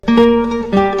You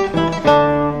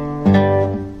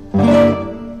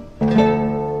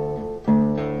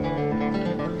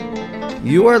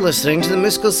are listening to the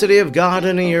Mystical City of God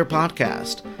in a Year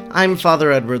podcast. I'm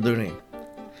Father Edward Looney.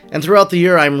 And throughout the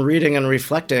year, I'm reading and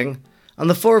reflecting on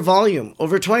the 4-volume,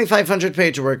 over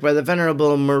 2,500-page work by the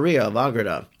Venerable Maria of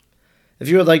Agreda. If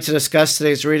you would like to discuss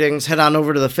today's readings, head on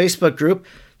over to the Facebook group,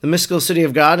 the Mystical City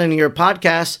of God in a Year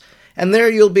podcast, and there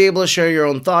you'll be able to share your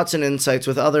own thoughts and insights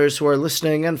with others who are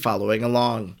listening and following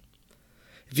along.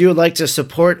 If you would like to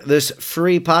support this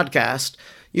free podcast,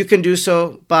 you can do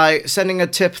so by sending a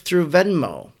tip through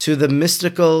Venmo to the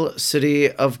Mystical City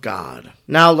of God.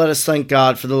 Now let us thank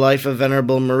God for the life of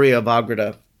Venerable Maria of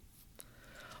Agreda.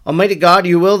 Almighty God,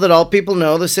 you will that all people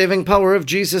know the saving power of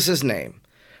Jesus' name.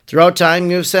 Throughout time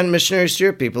you have sent missionaries to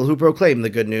your people who proclaim the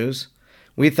good news.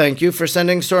 We thank you for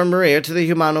sending Sor Maria to the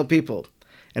Humano people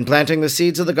and planting the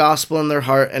seeds of the gospel in their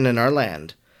heart and in our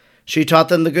land. She taught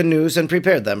them the good news and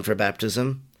prepared them for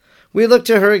baptism. We look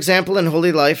to her example in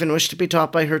holy life and wish to be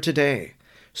taught by her today.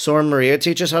 Sor Maria,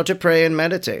 teach us how to pray and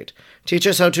meditate. Teach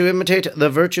us how to imitate the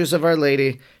virtues of Our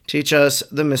Lady. Teach us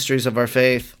the mysteries of our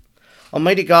faith.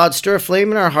 Almighty God, stir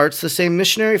aflame in our hearts the same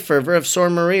missionary fervor of Sor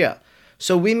Maria,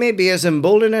 so we may be as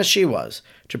emboldened as she was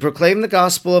to proclaim the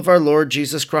gospel of our Lord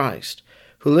Jesus Christ,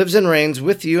 who lives and reigns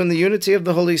with you in the unity of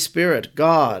the Holy Spirit,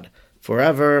 God,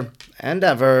 forever and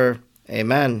ever.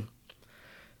 Amen.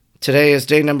 Today is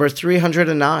day number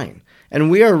 309,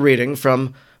 and we are reading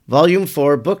from Volume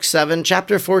 4, Book 7,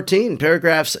 Chapter 14,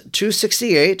 paragraphs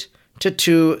 268 to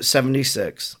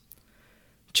 276.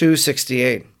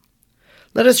 268.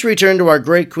 Let us return to our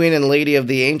great Queen and Lady of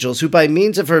the Angels, who by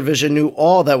means of her vision knew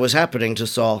all that was happening to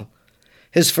Saul.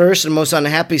 His first and most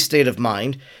unhappy state of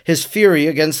mind, his fury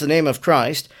against the name of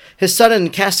Christ, his sudden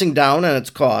casting down and its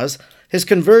cause, his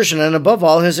conversion, and above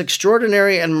all, his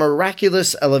extraordinary and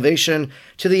miraculous elevation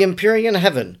to the empyrean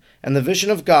heaven, and the vision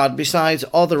of God besides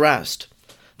all the rest,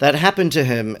 that happened to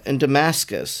him in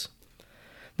Damascus.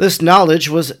 This knowledge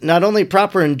was not only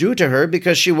proper and due to her,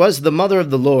 because she was the mother of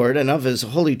the Lord and of his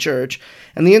holy church,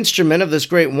 and the instrument of this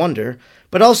great wonder,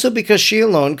 but also because she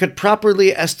alone could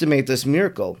properly estimate this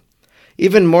miracle,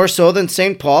 even more so than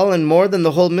St. Paul and more than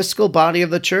the whole mystical body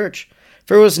of the church.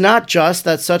 For it was not just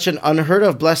that such an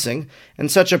unheard-of blessing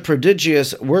and such a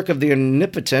prodigious work of the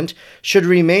Omnipotent should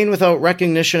remain without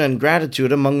recognition and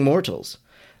gratitude among mortals.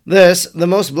 This the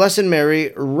most blessed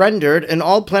Mary rendered in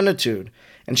all plenitude,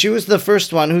 and she was the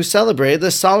first one who celebrated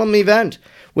this solemn event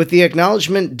with the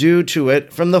acknowledgment due to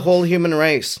it from the whole human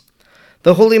race.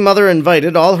 The Holy Mother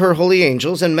invited all her holy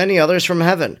angels and many others from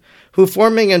heaven, who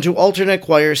forming into alternate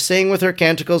choirs sang with her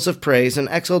canticles of praise and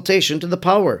exaltation to the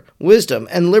power, wisdom,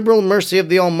 and liberal mercy of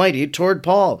the Almighty toward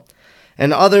Paul,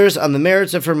 and others on the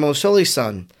merits of her most holy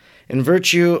Son, in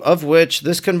virtue of which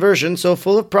this conversion, so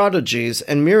full of prodigies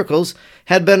and miracles,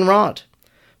 had been wrought.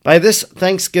 By this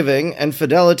thanksgiving and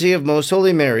fidelity of most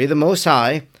holy Mary, the Most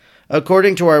High,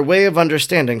 according to our way of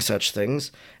understanding such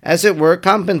things, as it were,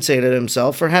 compensated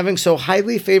himself for having so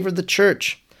highly favored the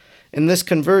Church in this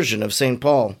conversion of St.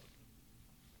 Paul.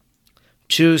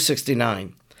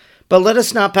 269. But let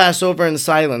us not pass over in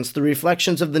silence the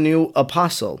reflections of the new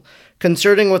apostle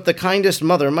concerning what the kindest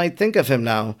mother might think of him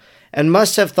now, and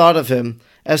must have thought of him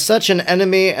as such an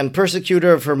enemy and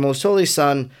persecutor of her most holy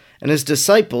Son and his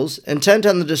disciples, intent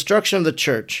on the destruction of the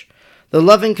Church. The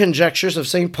loving conjectures of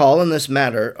St. Paul in this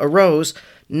matter arose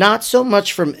not so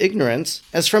much from ignorance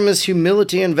as from his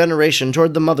humility and veneration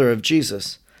toward the mother of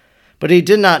Jesus. But he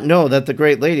did not know that the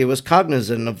great lady was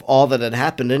cognizant of all that had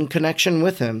happened in connection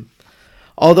with him.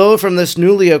 Although from this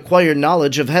newly acquired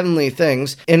knowledge of heavenly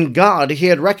things, in God he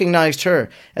had recognized her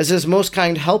as his most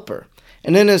kind helper,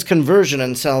 and in his conversion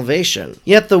and salvation.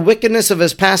 Yet the wickedness of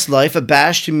his past life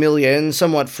abashed, humiliated, and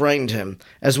somewhat frightened him,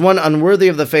 as one unworthy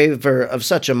of the favor of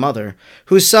such a mother,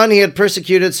 whose son he had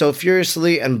persecuted so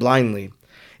furiously and blindly.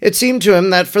 It seemed to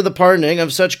him that for the pardoning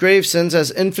of such grave sins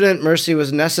as infinite mercy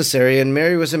was necessary, and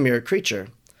Mary was a mere creature.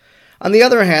 On the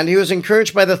other hand, he was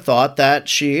encouraged by the thought that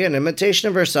she, in imitation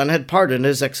of her son, had pardoned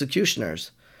his executioners.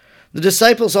 The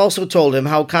disciples also told him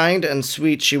how kind and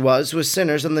sweet she was with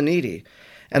sinners and the needy,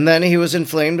 and then he was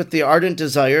inflamed with the ardent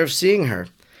desire of seeing her,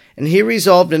 and he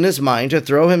resolved in his mind to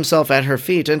throw himself at her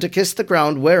feet and to kiss the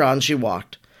ground whereon she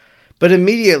walked. But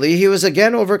immediately he was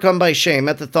again overcome by shame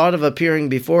at the thought of appearing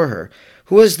before her,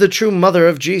 who was the true mother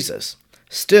of Jesus.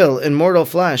 Still in mortal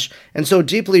flesh, and so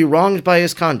deeply wronged by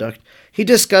his conduct, he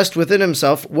discussed within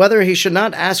himself whether he should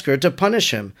not ask her to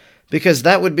punish him, because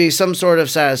that would be some sort of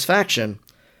satisfaction.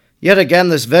 Yet again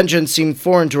this vengeance seemed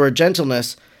foreign to her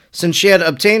gentleness, since she had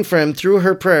obtained for him through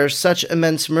her prayers such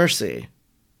immense mercy.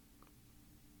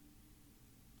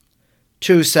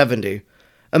 270.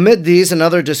 Amid these and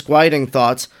other disquieting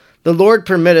thoughts, the Lord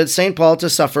permitted St. Paul to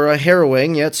suffer a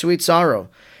harrowing yet sweet sorrow.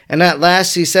 And at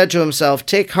last he said to himself,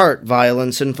 "Take heart, vile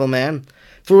and sinful man,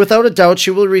 for without a doubt she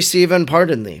will receive and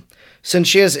pardon thee, since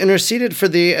she has interceded for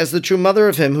thee as the true mother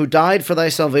of him who died for thy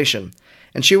salvation,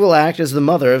 and she will act as the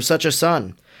mother of such a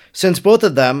son, since both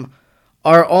of them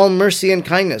are all mercy and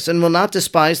kindness, and will not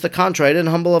despise the contrite and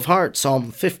humble of heart."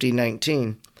 Psalm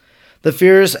 50:19. The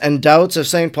fears and doubts of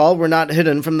St. Paul were not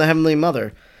hidden from the Heavenly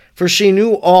Mother, for she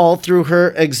knew all through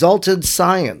her exalted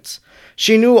science.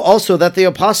 She knew also that the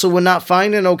apostle would not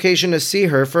find an occasion to see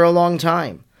her for a long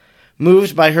time.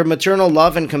 Moved by her maternal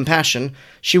love and compassion,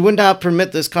 she would not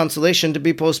permit this consolation to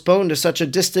be postponed to such a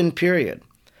distant period.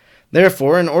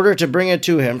 Therefore, in order to bring it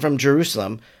to him from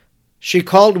Jerusalem, she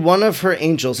called one of her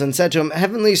angels and said to him,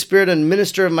 "Heavenly Spirit and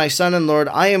minister of my Son and Lord,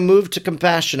 I am moved to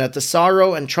compassion at the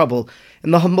sorrow and trouble in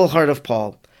the humble heart of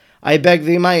Paul. I beg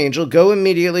thee, my angel, go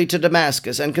immediately to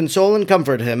Damascus and console and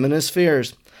comfort him in his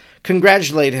fears.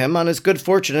 Congratulate him on his good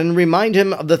fortune and remind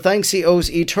him of the thanks he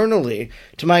owes eternally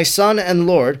to my Son and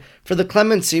Lord for the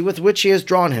clemency with which he has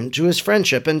drawn him to his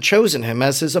friendship and chosen him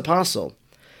as his apostle.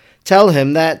 Tell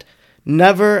him that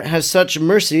never has such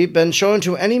mercy been shown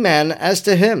to any man as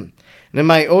to him. And in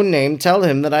my own name tell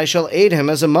him that I shall aid him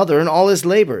as a mother in all his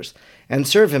labors, and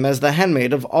serve him as the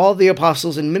handmaid of all the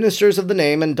apostles and ministers of the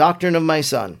name and doctrine of my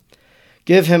Son.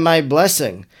 Give him my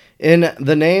blessing in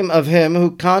the name of him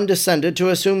who condescended to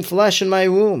assume flesh in my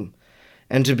womb,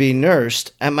 and to be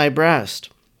nursed at my breast."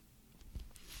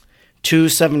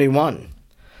 271.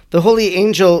 The holy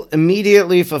angel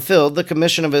immediately fulfilled the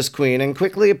commission of his queen and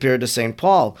quickly appeared to St.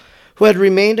 Paul, who had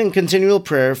remained in continual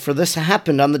prayer, for this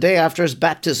happened on the day after his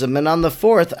baptism and on the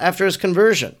 4th after his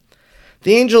conversion.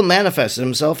 The angel manifested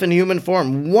himself in human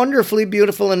form, wonderfully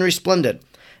beautiful and resplendent,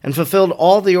 and fulfilled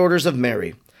all the orders of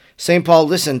Mary. St. Paul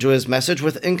listened to his message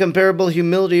with incomparable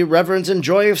humility, reverence, and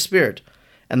joy of spirit,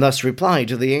 and thus replied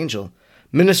to the angel,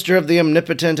 "Minister of the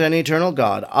omnipotent and eternal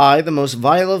God, I, the most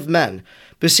vile of men,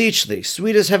 beseech thee,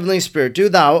 sweetest heavenly Spirit, do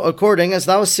thou, according as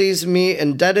thou seest me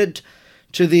indebted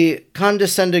to the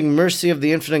condescending mercy of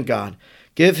the infinite God,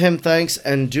 give him thanks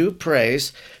and due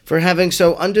praise for having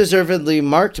so undeservedly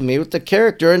marked me with the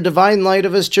character and divine light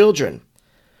of his children.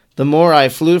 The more I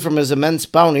flew from his immense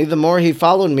bounty, the more he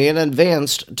followed me and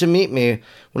advanced to meet me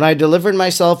when I delivered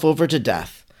myself over to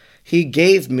death. He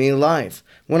gave me life.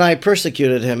 When I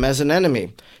persecuted him as an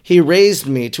enemy, he raised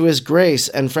me to his grace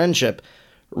and friendship,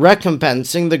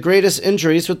 recompensing the greatest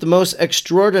injuries with the most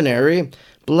extraordinary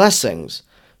blessings.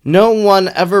 No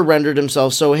one ever rendered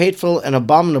himself so hateful and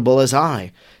abominable as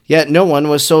I. Yet no one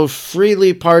was so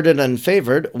freely pardoned and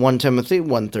favored. 1 Timothy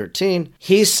 1:13.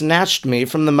 He snatched me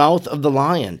from the mouth of the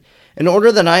lion, in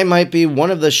order that I might be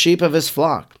one of the sheep of his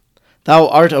flock. Thou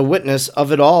art a witness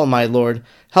of it all, my Lord.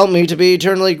 Help me to be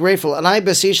eternally grateful, and I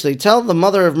beseech thee, tell the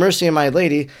Mother of Mercy and my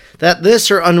Lady that this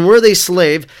her unworthy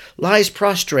slave lies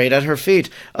prostrate at her feet,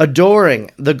 adoring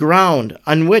the ground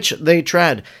on which they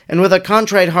tread, and with a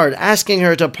contrite heart asking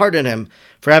her to pardon him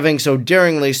for having so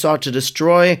daringly sought to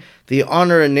destroy the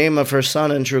honor and name of her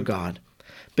Son and true God.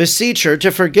 Beseech her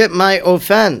to forget my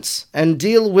offense, and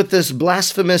deal with this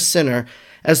blasphemous sinner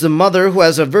as the mother who,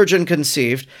 as a virgin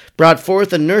conceived, brought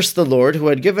forth and nursed the Lord, who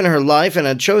had given her life and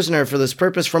had chosen her for this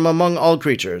purpose from among all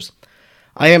creatures.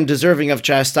 I am deserving of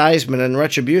chastisement and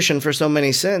retribution for so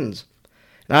many sins,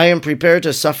 and I am prepared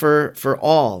to suffer for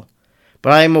all.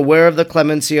 But I am aware of the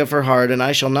clemency of her heart, and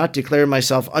I shall not declare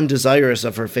myself undesirous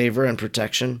of her favor and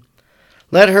protection.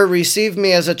 Let her receive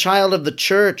me as a child of the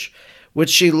Church,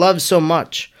 which she loves so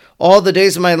much. All the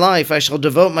days of my life I shall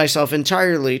devote myself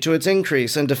entirely to its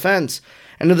increase and defense,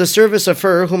 and to the service of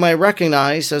her whom I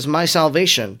recognize as my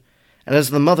salvation, and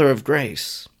as the Mother of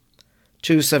Grace.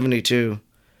 272.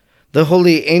 The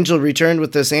holy angel returned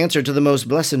with this answer to the most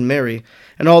blessed Mary,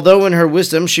 and although in her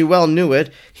wisdom she well knew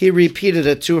it, he repeated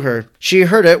it to her. She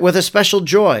heard it with especial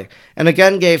joy, and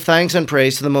again gave thanks and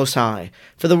praise to the Most High,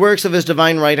 for the works of his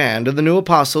divine right hand and the new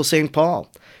apostle St.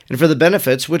 Paul, and for the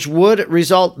benefits which would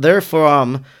result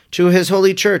therefrom to his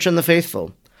holy church and the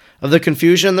faithful. Of the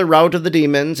confusion and the rout of the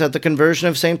demons at the conversion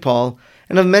of St. Paul,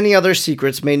 and of many other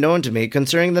secrets made known to me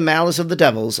concerning the malice of the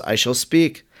devils, I shall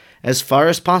speak, as far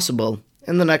as possible,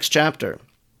 in the next chapter.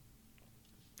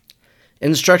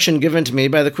 Instruction given to me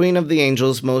by the Queen of the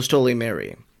Angels, Most Holy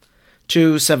Mary.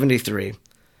 273.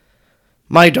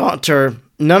 My daughter,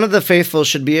 none of the faithful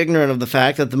should be ignorant of the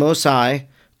fact that the Most High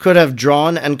could have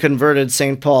drawn and converted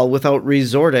St. Paul without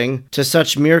resorting to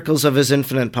such miracles of his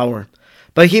infinite power.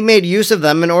 But he made use of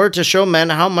them in order to show men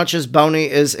how much his bounty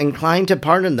is inclined to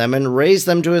pardon them and raise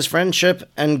them to his friendship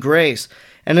and grace,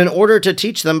 and in order to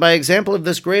teach them by example of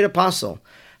this great apostle,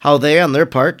 how they on their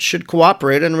part should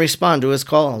cooperate and respond to his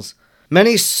calls.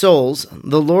 Many souls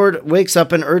the Lord wakes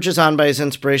up and urges on by his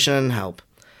inspiration and help.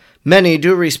 Many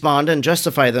do respond and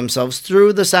justify themselves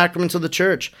through the sacraments of the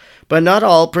church, but not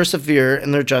all persevere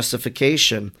in their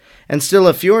justification, and still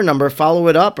a fewer number follow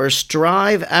it up or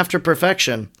strive after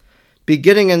perfection.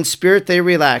 Beginning in spirit, they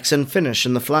relax and finish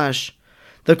in the flesh.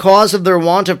 The cause of their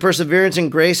want of perseverance in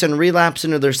grace and relapse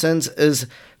into their sins is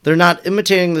their not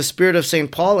imitating the spirit of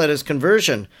St. Paul at his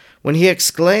conversion, when he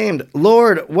exclaimed,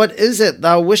 "Lord, what is it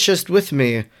thou wishest with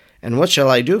me, and what shall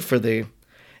I do for thee?"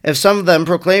 If some of them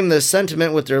proclaim this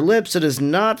sentiment with their lips, it is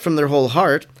not from their whole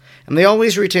heart, and they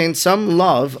always retain some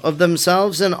love of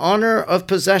themselves and honor of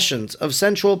possessions, of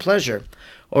sensual pleasure,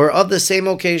 or of the same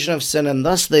occasion of sin, and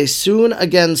thus they soon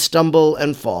again stumble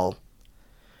and fall.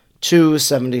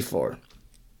 274.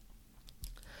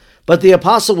 But the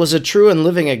apostle was a true and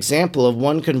living example of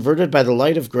one converted by the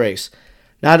light of grace,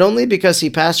 not only because he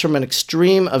passed from an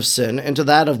extreme of sin into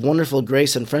that of wonderful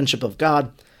grace and friendship of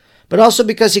God, but also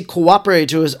because he cooperated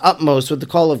to his utmost with the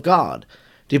call of God,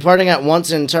 departing at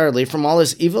once entirely from all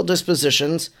his evil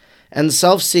dispositions and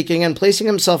self-seeking and placing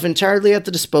himself entirely at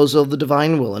the disposal of the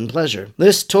divine will and pleasure.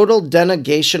 This total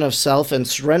denegation of self and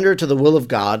surrender to the will of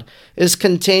God is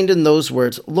contained in those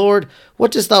words, "Lord,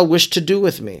 what dost thou wish to do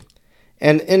with me?"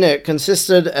 And in it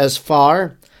consisted as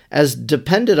far as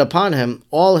depended upon him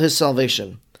all his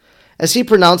salvation. As he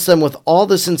pronounced them with all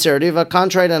the sincerity of a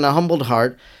contrite and a humbled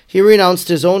heart, he renounced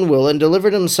his own will and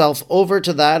delivered himself over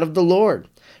to that of the Lord,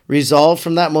 resolved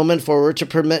from that moment forward to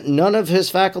permit none of his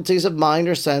faculties of mind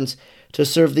or sense to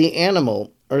serve the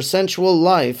animal or sensual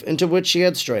life into which he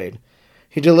had strayed.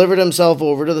 He delivered himself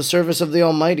over to the service of the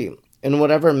Almighty, in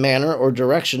whatever manner or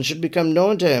direction should become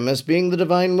known to him as being the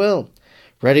divine will,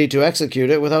 ready to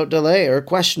execute it without delay or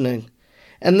questioning.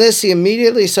 And this he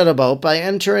immediately set about by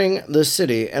entering the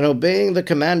city and obeying the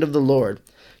command of the Lord,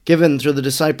 given through the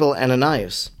disciple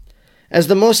Ananias. As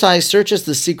the Most High searches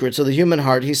the secrets of the human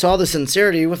heart, he saw the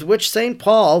sincerity with which St.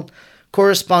 Paul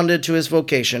corresponded to his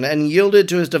vocation and yielded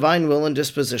to his divine will and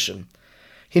disposition.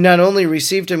 He not only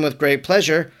received him with great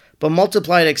pleasure, but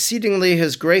multiplied exceedingly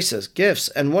his graces, gifts,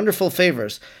 and wonderful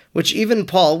favors, which even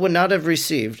Paul would not have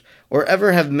received or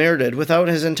ever have merited without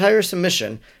his entire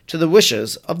submission to the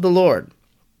wishes of the Lord.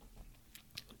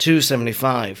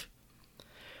 275.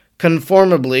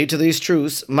 Conformably to these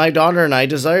truths, my daughter and I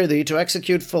desire thee to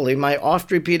execute fully my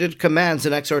oft-repeated commands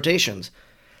and exhortations,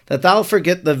 that thou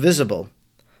forget the visible,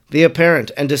 the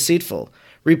apparent, and deceitful.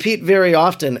 Repeat very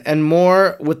often, and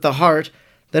more with the heart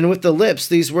than with the lips,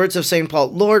 these words of St.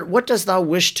 Paul, "Lord, what dost thou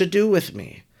wish to do with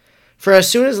me?" For as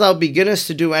soon as thou beginnest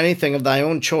to do anything of thy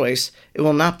own choice, it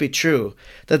will not be true,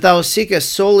 that thou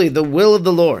seekest solely the will of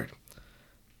the Lord.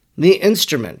 The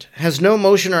instrument has no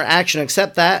motion or action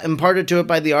except that imparted to it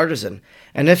by the artisan,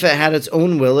 and if it had its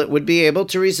own will, it would be able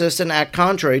to resist and act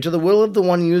contrary to the will of the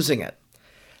one using it.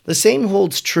 The same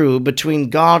holds true between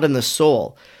God and the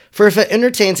soul, for if it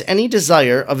entertains any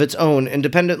desire of its own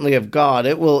independently of God,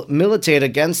 it will militate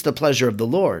against the pleasure of the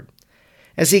Lord.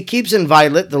 As he keeps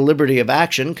inviolate the liberty of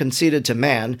action conceded to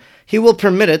man, he will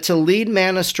permit it to lead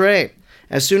man astray,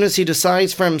 as soon as he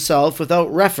decides for himself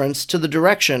without reference to the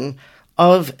direction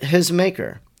of his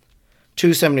Maker.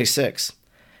 276.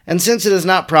 And since it is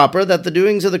not proper that the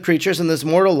doings of the creatures in this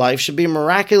mortal life should be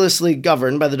miraculously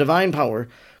governed by the divine power,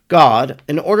 God,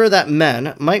 in order that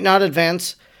men might not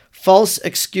advance false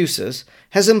excuses,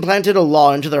 has implanted a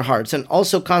law into their hearts and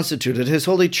also constituted his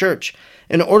holy church,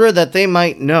 in order that they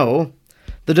might know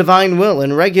the divine will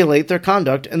and regulate their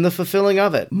conduct in the fulfilling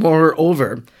of it.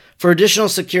 Moreover, for additional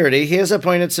security, he has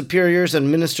appointed superiors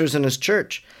and ministers in his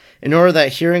church, in order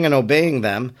that hearing and obeying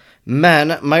them,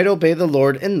 men might obey the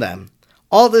Lord in them.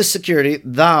 All this security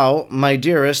thou, my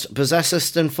dearest,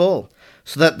 possessest in full,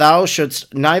 so that thou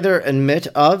shouldst neither admit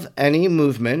of any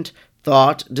movement,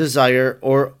 thought, desire,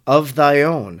 or of thy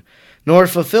own, nor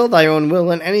fulfill thy own will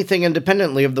in anything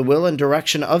independently of the will and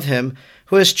direction of him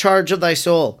who has charge of thy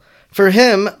soul. For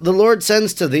him the Lord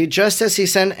sends to thee, just as he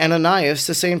sent Ananias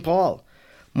to St. Paul.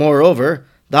 Moreover,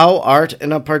 thou art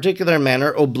in a particular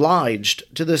manner obliged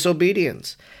to this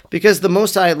obedience, because the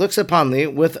Most High looks upon thee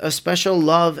with a special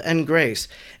love and grace,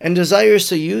 and desires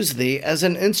to use thee as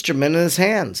an instrument in his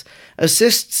hands,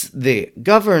 assists thee,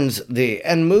 governs thee,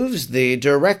 and moves thee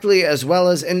directly as well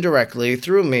as indirectly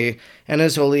through me and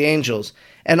his holy angels.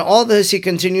 And all this he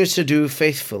continues to do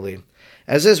faithfully,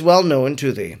 as is well known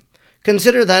to thee.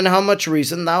 Consider then how much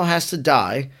reason thou hast to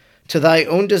die to thy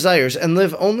own desires, and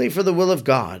live only for the will of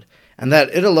God, and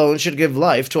that it alone should give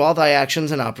life to all thy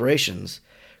actions and operations.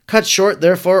 Cut short,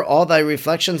 therefore, all thy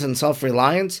reflections and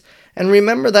self-reliance, And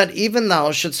remember that even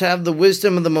thou shouldst have the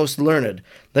wisdom of the most learned,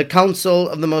 the counsel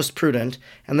of the most prudent,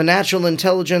 and the natural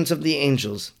intelligence of the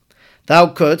angels. Thou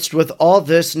couldst, with all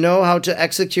this, know how to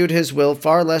execute his will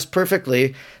far less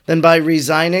perfectly than by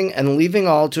resigning and leaving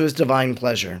all to his divine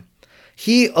pleasure.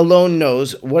 He alone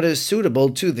knows what is suitable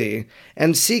to thee,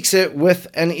 and seeks it with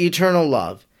an eternal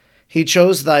love. He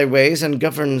chose thy ways and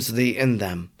governs thee in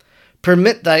them.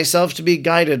 Permit thyself to be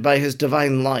guided by his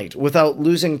divine light, without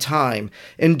losing time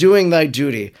in doing thy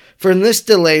duty, for in this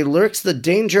delay lurks the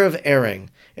danger of erring,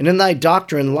 and in thy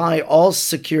doctrine lie all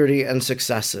security and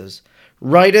successes.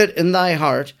 Write it in thy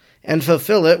heart, and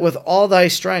fulfill it with all thy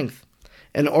strength,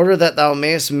 in order that thou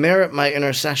mayest merit my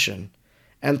intercession,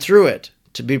 and through it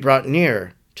to be brought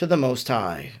near to the Most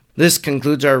High. This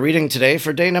concludes our reading today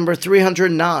for day number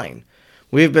 309.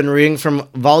 We have been reading from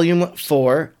Volume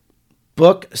 4,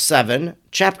 Book 7,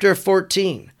 Chapter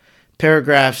 14,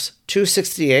 paragraphs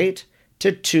 268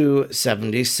 to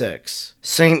 276.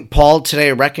 St. Paul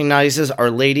today recognizes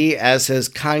Our Lady as his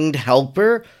kind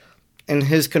helper in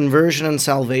his conversion and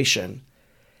salvation.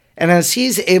 And as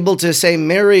he's able to say,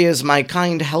 Mary is my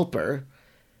kind helper,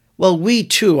 well, we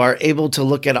too are able to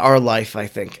look at our life, I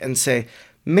think, and say,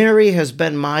 Mary has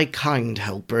been my kind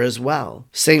helper as well.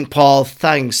 St. Paul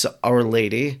thanks Our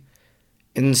Lady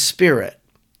in spirit,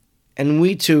 and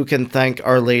we too can thank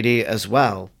Our Lady as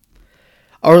well.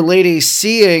 Our Lady,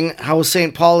 seeing how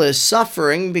St. Paul is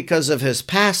suffering because of his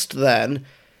past then,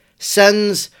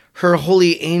 sends her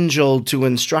holy angel to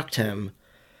instruct him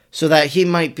so that he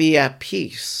might be at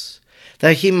peace,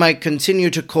 that he might continue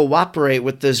to cooperate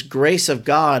with this grace of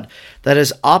God that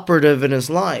is operative in his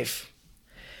life.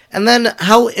 And then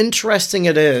how interesting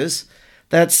it is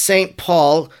that St.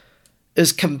 Paul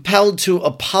is compelled to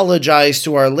apologize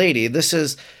to Our Lady. This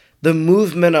is the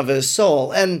movement of his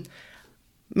soul. And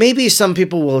maybe some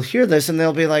people will hear this and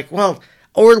they'll be like, well,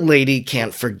 Our Lady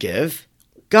can't forgive.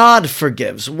 God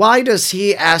forgives. Why does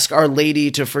he ask Our Lady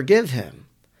to forgive him?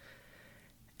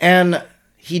 And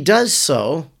he does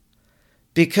so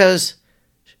because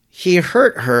he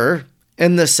hurt her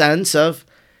in the sense of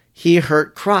he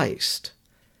hurt Christ.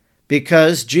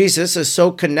 Because Jesus is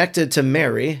so connected to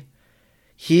Mary,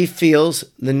 he feels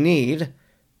the need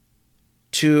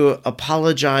to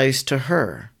apologize to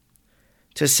her,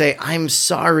 to say, I'm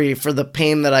sorry for the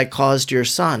pain that I caused your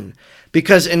son,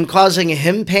 because in causing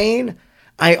him pain,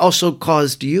 I also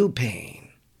caused you pain.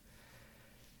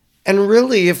 And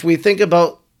really, if we think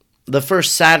about the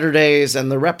first Saturdays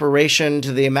and the reparation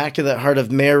to the Immaculate Heart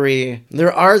of Mary,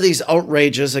 there are these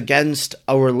outrages against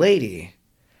Our Lady.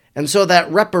 And so that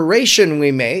reparation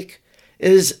we make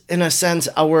is, in a sense,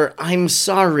 our I'm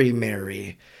sorry,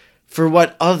 Mary, for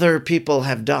what other people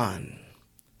have done.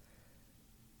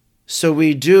 So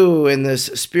we do, in this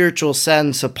spiritual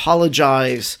sense,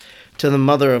 apologize to the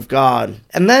Mother of God.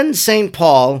 And then St.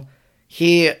 Paul,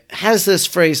 he has this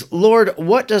phrase, Lord,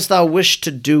 what dost thou wish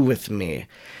to do with me?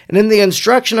 And in the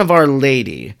instruction of Our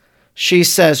Lady, she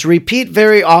says, repeat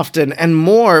very often and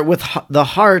more with the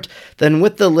heart than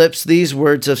with the lips these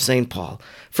words of St. Paul.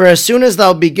 For as soon as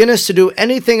thou beginnest to do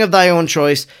anything of thy own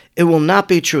choice, it will not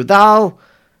be true. Thou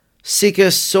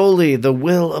seekest solely the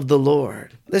will of the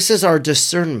Lord. This is our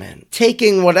discernment,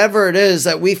 taking whatever it is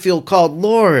that we feel called,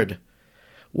 Lord,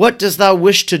 what dost thou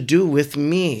wish to do with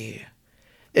me?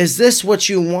 Is this what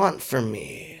you want from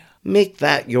me? Make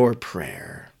that your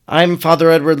prayer. I'm Father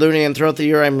Edward Looney, and throughout the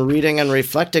year I'm reading and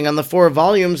reflecting on the 4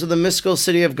 volumes of the Mystical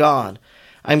City of God.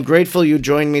 I'm grateful you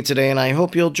joined me today, and I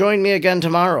hope you'll join me again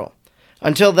tomorrow.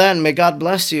 Until then, may God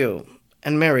bless you,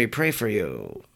 and Mary pray for you.